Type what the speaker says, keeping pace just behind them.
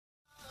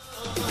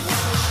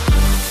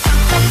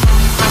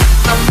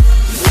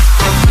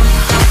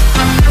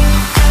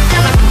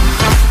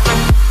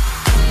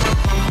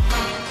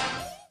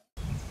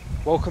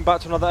Welcome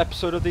back to another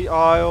episode of The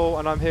Isle,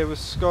 and I'm here with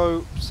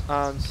Scopes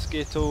and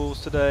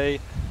Skittles today,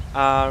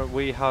 and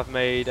we have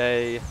made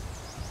a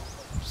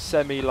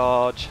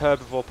semi-large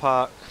herbivore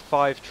pack,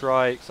 5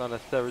 trikes and a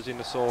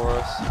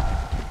Therizinosaurus.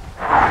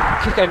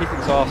 Kick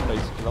anything's ass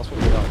basically, that's what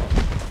we are.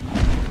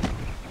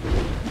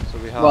 So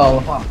we have...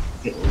 Well,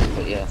 Skittles,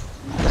 but yeah.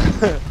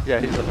 yeah,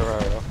 he's a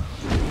Herrera.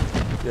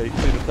 Yeah, you can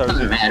see the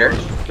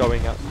Therizinosaurus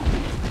going at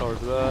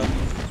over there.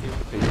 Here's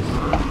the piece.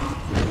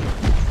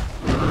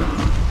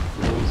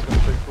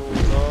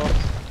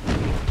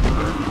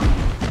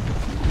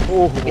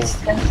 Oh. It's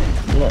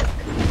expensive, look.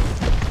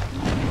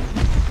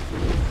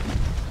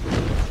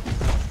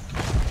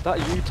 That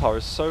Utah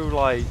is so,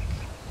 like,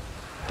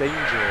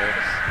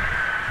 dangerous.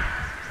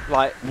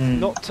 Like,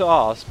 not to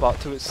us, but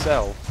to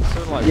itself. It's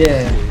so, like,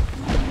 risky.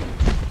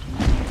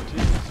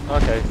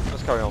 Okay,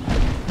 let's carry on.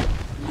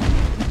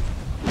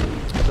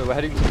 So we're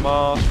heading to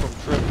Marsh from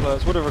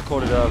Triplets. Would have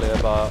recorded earlier,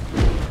 but...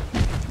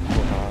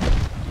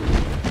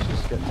 let's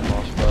just get to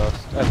Marsh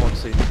first. Everyone's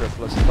seen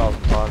Triplets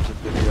 1,000 times in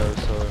videos,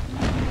 so...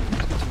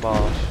 let's get to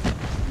Marsh.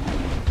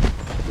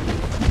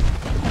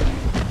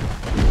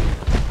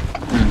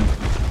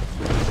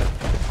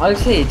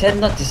 Honestly, you tend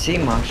not to see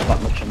Marsh that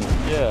much anymore.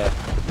 Yeah.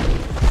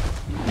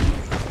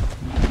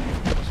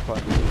 It's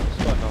quite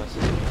nice,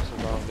 isn't it?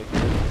 Surrounding.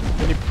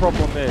 The only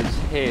problem is,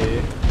 here,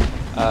 you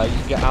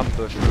can get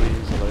ambushed really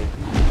easily.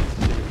 It's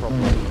the only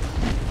problem.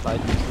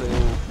 Like these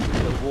little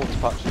water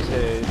patches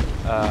here,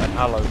 an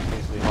aloe can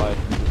easily hide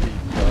in the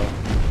deeper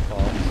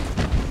parts.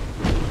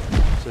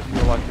 So if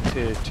you're like a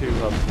tier 2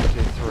 hub or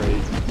tier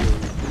 3, you'll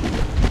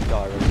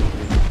die really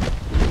easily.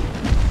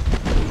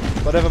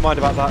 But never mind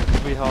about that,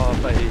 because we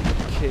have a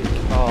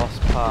kick-ass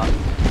pack.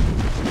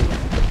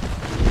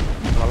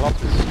 And I love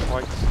this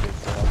strike skin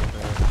to have in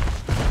there.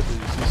 So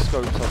you see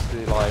Scopes has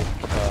the like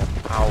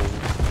owl,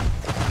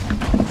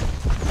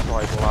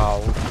 tribal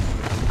owl.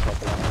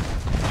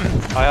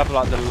 I have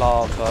like the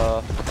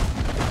lava,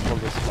 all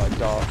this like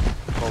dark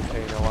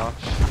volcano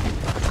ash.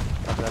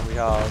 And then we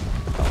have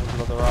that was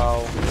another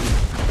owl.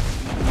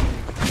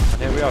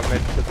 And here we are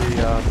made for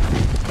the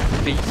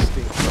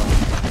feasting stuff.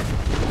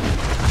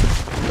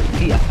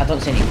 Yeah, I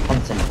don't see any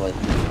content for it.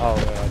 Oh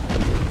yeah.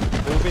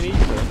 They've been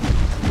eaten.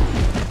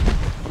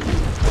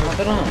 I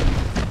don't know.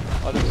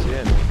 I don't see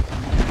any.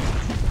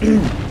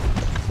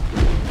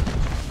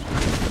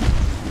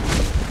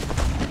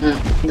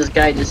 This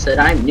guy just said,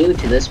 I'm new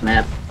to this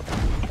map.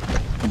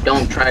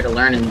 Don't try to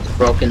learn and it's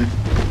broken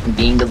and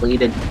being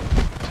deleted.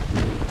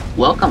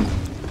 Welcome.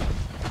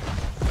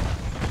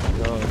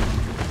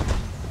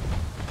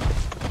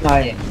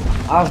 Right,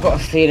 I've got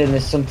a feeling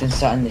there's something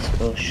sat in this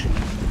bush.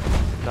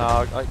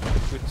 Nah, I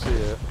could see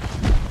it.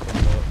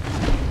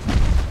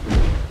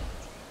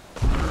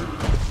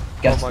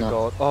 Guess oh my not.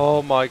 god,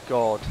 oh my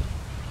god.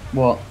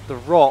 What? The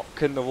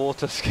rock in the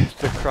water scared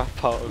the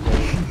crap out of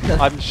me.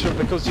 I'm sure,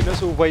 because you know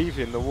it's all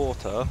wavy in the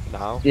water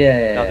now.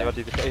 Yeah. Now they've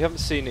added the, you haven't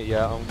seen it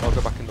yet, I'll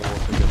go back in the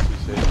water again so you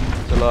see.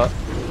 So look,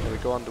 here we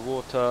go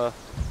underwater,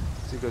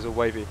 see it goes all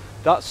wavy.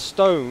 That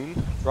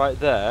stone right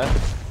there,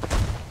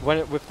 when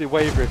it, with the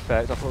wavy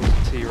effect, I thought it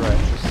was a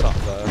T-Rex just sat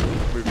there,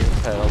 moving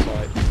its tail, I was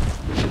like,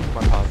 shit in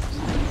my pants,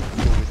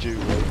 all the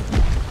jewelry.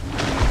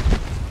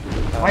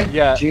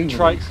 Yeah,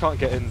 trikes can't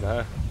get in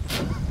there.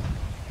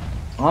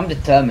 I'm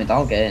determined,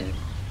 I'll get in.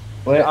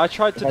 Yeah, I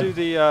tried to do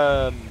the,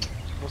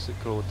 what's it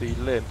called, the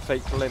limp,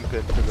 fake limp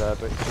into there,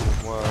 but it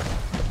didn't work.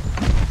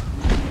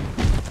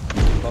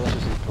 Well, let's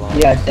just eat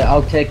plants. Yeah,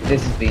 I'll take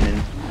this as being in.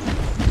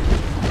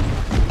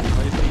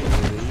 Are you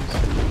eating these?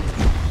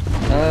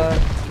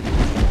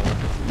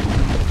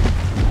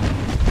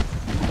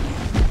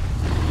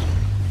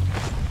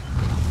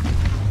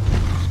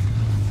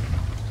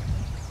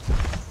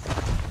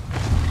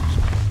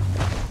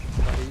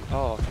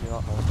 Oh, can you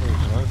like that? Here we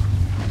go.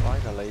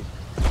 Finally.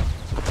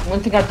 One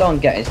thing I don't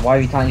get is why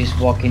we can't just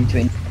walk into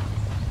it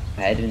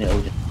head and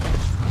it'll just...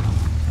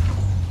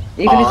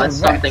 Even as that's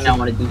a Rex, something I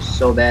want to do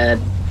so bad.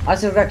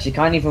 as a Rex, you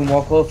can't even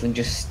walk over and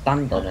just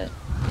stand on it.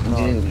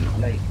 No.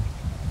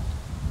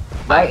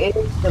 Like, it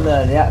is still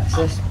there, the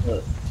access,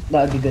 but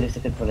that would be good if they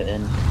could put it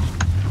in.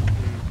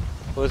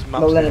 Well, this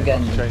map's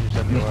changed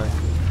anyway.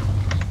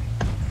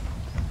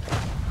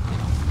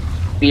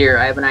 Beer,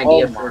 I have an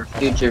idea for a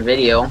future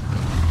video.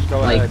 Go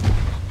like,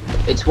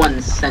 ahead. it's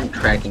when scent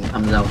tracking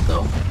comes out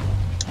though.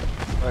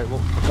 Wait,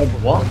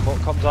 What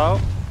comes out?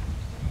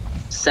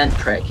 Scent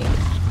tracking.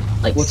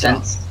 Like What's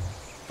scents.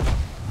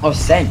 Oh,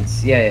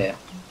 sense, yeah.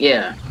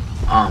 Yeah.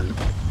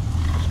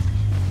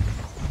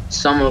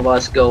 Some of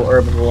us go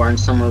herbivore and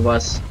some of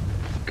us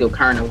go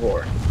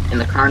carnivore.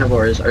 And the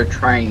carnivores are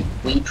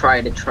we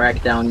try to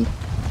track down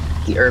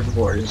the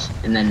herbivores,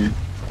 and then,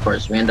 of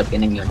course, we end up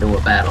getting into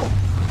a battle.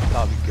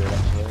 That'd be good,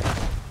 actually.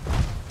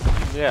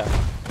 Yeah,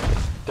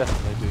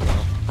 definitely do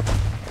that.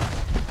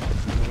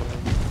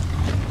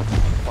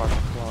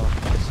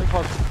 It's so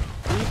hard.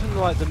 Even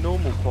like the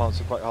normal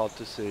plants are quite hard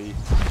to see.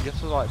 You have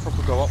to like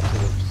proper go up to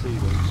them to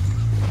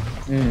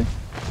see them.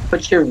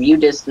 Put your view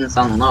distance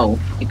on low.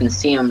 You can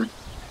see them.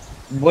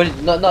 What?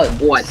 No.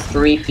 What?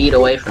 3 feet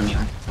away from you.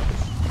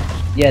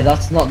 Yeah,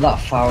 that's not that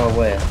far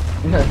away.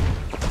 Not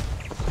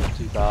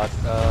too bad.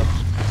 There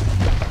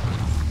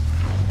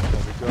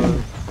we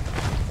go.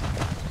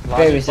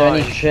 Babe, is there any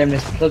Landing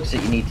shameless plugs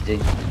that you need to do?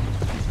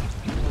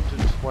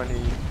 120.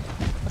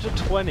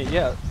 120,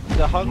 yeah.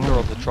 The hunger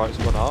on the trike's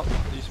gone up.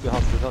 It used to be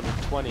 100,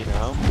 120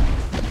 now.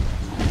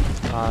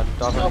 And It's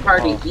so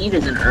hard to eat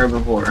as an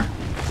herbivore.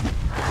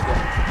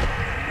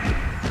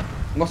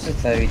 What's the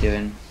fairy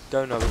doing?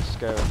 Don't know, it's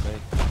scaring me.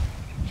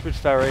 Squid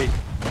Ferry.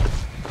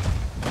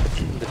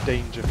 The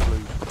danger flu.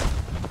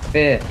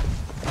 Bear,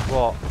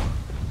 What?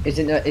 is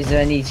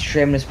there any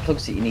shameless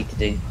plugs that you need to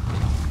do?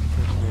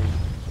 What do you mean?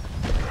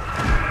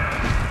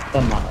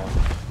 Doesn't matter.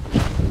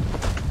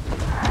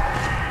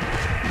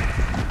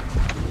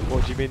 What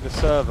do you mean, the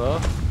server?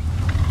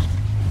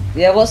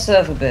 Yeah, what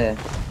server, Bear?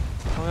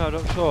 Oh yeah, I'm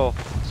not sure.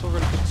 It's all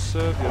really good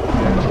server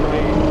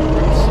actually.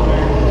 Really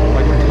smooth.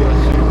 Like into a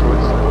super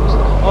instance.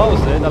 Oh, that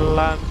was it. The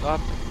land.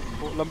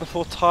 Number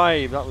 4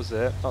 time. That was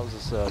it. That was the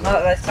server.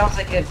 Oh, that sounds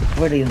like a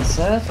brilliant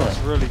server. That's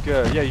really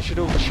good. Yeah, you should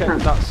all check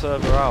that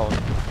server out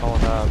on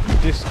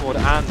Discord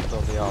and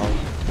on the ARM.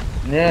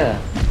 Yeah.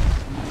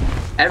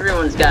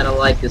 Everyone's gotta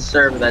like the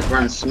server that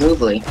runs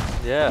smoothly.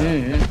 Yeah.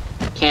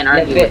 Can't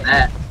argue with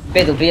that.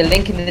 Bear, there'll be a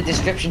link in the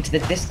description to the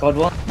Discord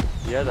one.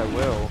 Yeah, there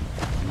will.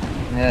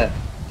 Yeah.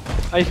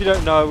 And if you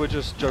don't know, we're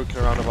just joking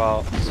around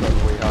about the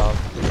server we have.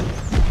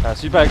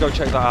 So you better go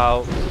check that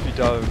out. Because if you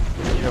don't,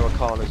 you know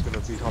Akana's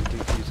going to be hunting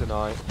for you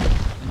tonight.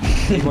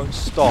 He won't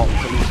stop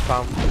until he's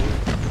found you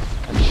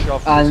and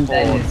shove his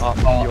horn up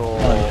your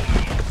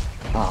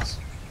ass.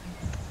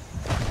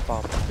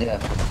 bum. Yeah.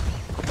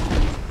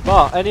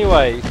 But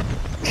anyway,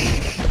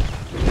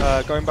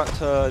 going back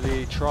to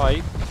the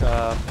trike,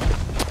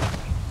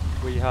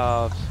 we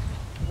have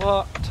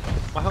what?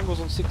 My hunger's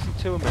on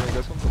 62 a minute.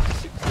 It's gone to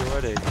 60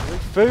 already.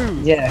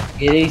 Food. Yeah,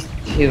 it is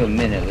 2 a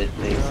minute with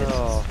these.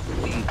 Oh.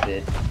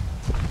 It's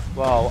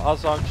Well,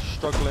 as I'm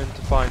struggling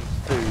to find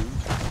food,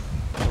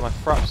 and my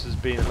fraps has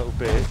been a little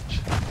bitch.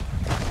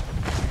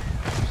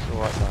 It's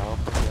alright now,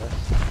 yes.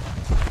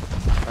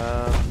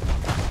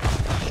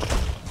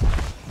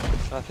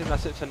 I think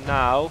that's it for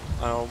now.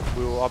 I'll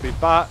be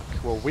back.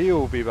 Well,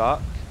 we'll be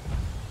back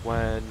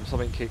when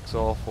something kicks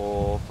off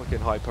or fucking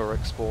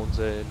Hyper-X spawns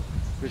in,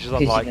 which is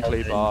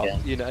unlikely,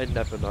 but you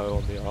never know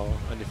on the R.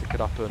 Anything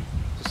could happen.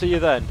 So see you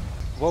then.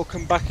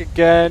 Welcome back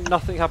again.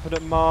 Nothing happened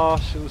at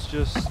Marsh. It was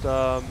just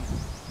oh,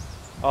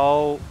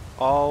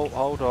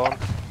 hold on.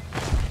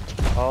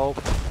 Oh,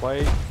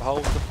 wait,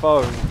 hold the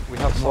phone. We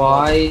have someone.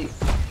 Why?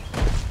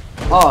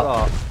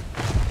 Oh.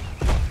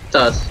 It's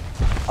us.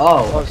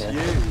 Oh, That's okay.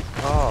 you.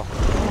 Oh.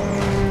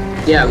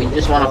 Yeah, we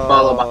just want to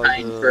follow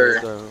behind for...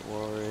 Don't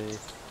worry,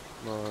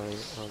 my other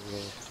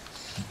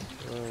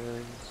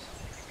friends.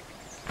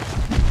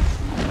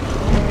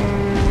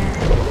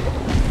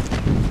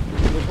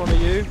 Which one are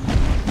you?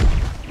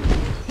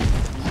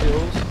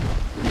 Skills?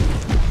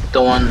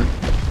 The one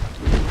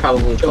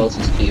probably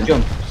closest to you.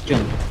 Jump.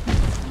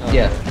 Okay.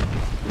 Yeah.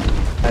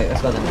 Alright,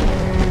 let's go then.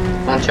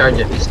 Don't charge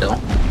at me still.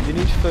 You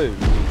need food?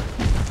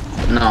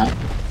 No.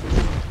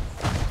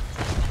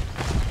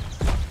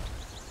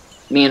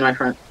 Me and my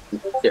friend,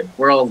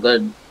 we're all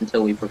good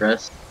until we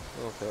progress.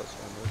 Okay, that's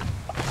fine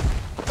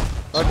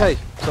then. Okay,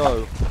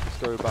 so let's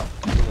go back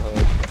to the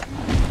herd.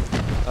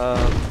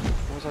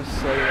 What was I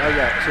saying? Oh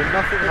yeah, so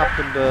nothing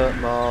happened at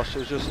Marsh. It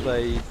was just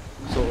a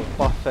sort of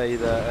buffet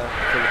there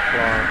full of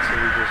plants. So we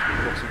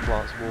got some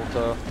plants,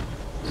 water.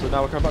 So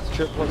now we're coming back to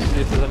Triplet to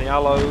see if there's any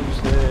aloes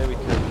here we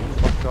can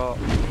fuck up,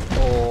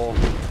 or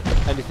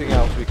anything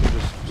else we can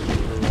just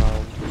screw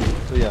around.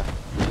 So yeah.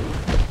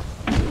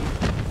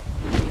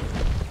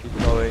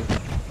 Going.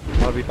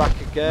 I'll be back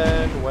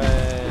again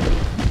when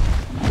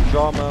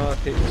drama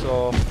kicks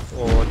off,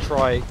 or a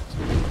trike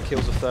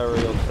kills a ferry,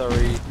 or the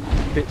ferry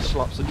bitch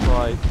slaps a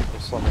trike, or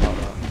something like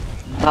that.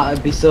 That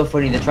would be so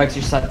funny. The trike's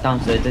just sat down,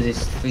 so it does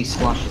its 3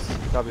 splashes.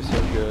 That'd be so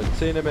good.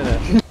 See you in a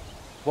minute.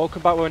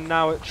 Welcome back. We're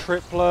now at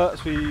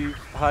Triplets. We've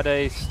had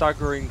a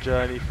staggering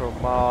journey from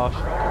Marsh.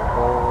 Fucking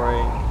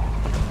boring.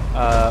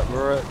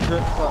 We're at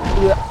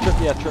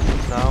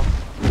Triplets now.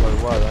 Where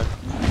we were then.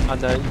 And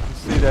then you can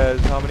see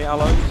there's how many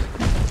aloes?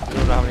 I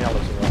don't know how many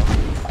aloes there are.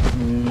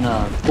 No.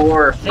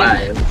 4 or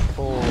 5.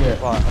 4, Yeah.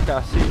 right, okay, I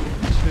see 2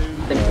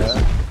 there.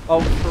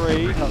 Oh,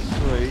 3, that's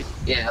 3.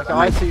 Yeah, Okay,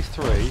 I see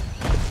 3.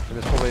 And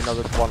there's probably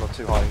another 1 or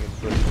 2 hiding in the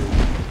bushes.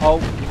 Oh,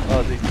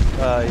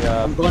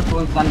 I'm going for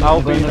one stand.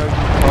 albino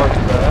charge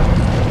there.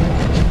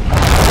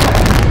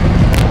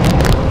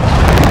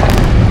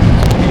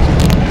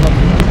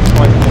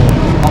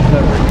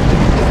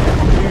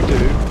 You do.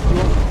 You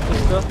want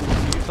Mister?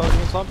 You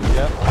charging or something?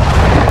 Yeah.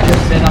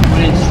 Just then I'm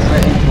running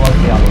straight in towards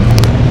the other.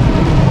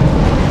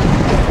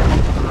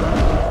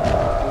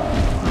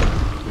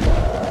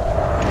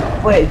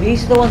 Wait,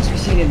 these are the ones we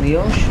seen in the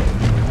ocean?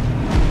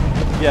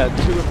 Yeah,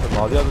 2 of them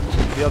are. The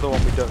other one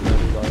we don't know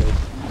who that is.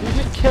 Did you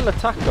just kill a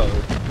taco?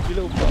 You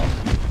little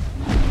bastard.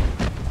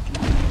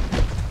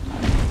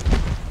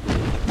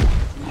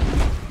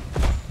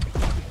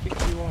 Who do you think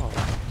you are?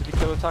 Did you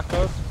kill a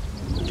taco?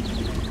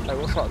 Hey,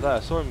 what's that there? I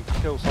saw him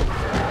kill something.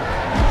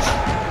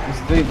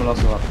 There's 3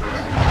 velociraptors.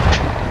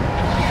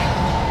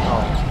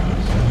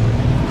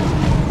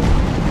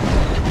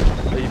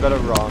 Oh, you better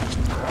run.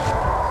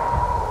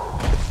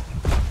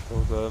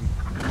 Kill them.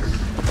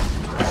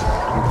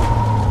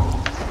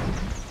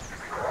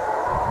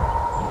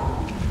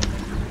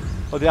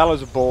 Oh, the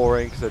aloes are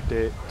boring because they're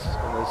dicks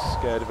and they're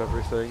scared of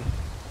everything.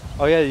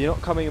 Oh yeah, you're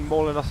not coming and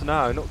mauling us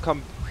now. You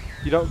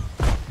don't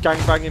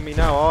gangbanging me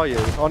now, are you?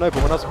 Oh no,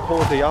 but when I was a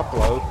poor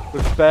Diablo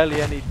with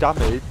barely any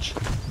damage.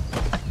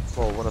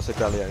 Well, when I say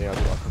barely any, I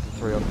do like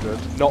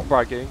 300. Not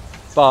bragging,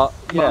 but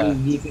yeah,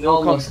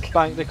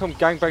 they come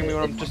gangbang me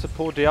when I'm just a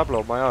poor Diablo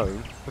on my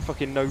own with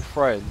fucking no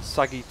friends,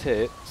 saggy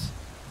tits.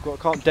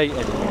 Can't date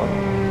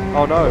anyone.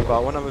 Oh no,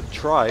 but when I'm a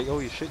trike, oh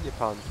you shit your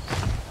pants.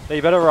 Now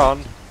you better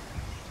run.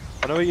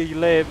 I know where you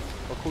live.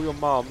 I'll call your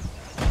mum.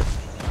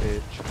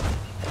 Bitch.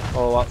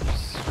 Oh,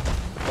 that's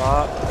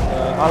that.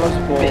 Aloes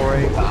are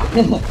boring.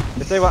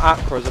 If they were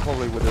Acras, I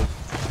probably would have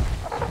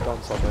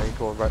done something.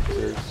 Or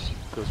Rexes.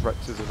 Because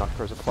Rexes and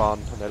Acras are fun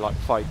and they like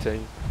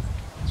fighting.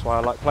 That's why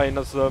I like playing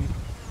as them.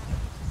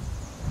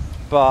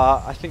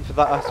 But I think for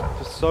that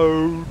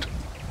episode.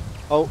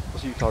 Oh,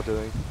 what's Utah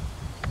doing?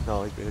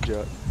 No, he's being a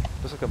jerk.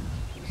 Looks like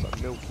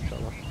a milky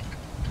fella.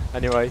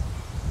 Anyway.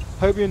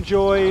 Hope you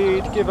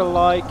enjoyed. Give a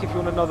like if you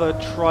want another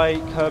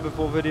trike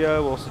herbivore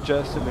video, or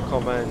suggest in the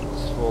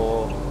comments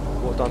for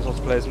what dinosaurs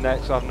to play as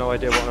next. I have no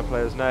idea what I'm going to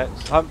play as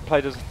next. I haven't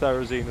played as a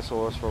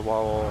Therizinosaurus for a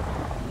while.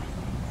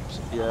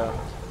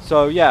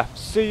 So yeah,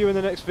 see you in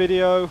the next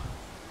video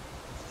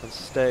and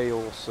stay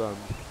awesome.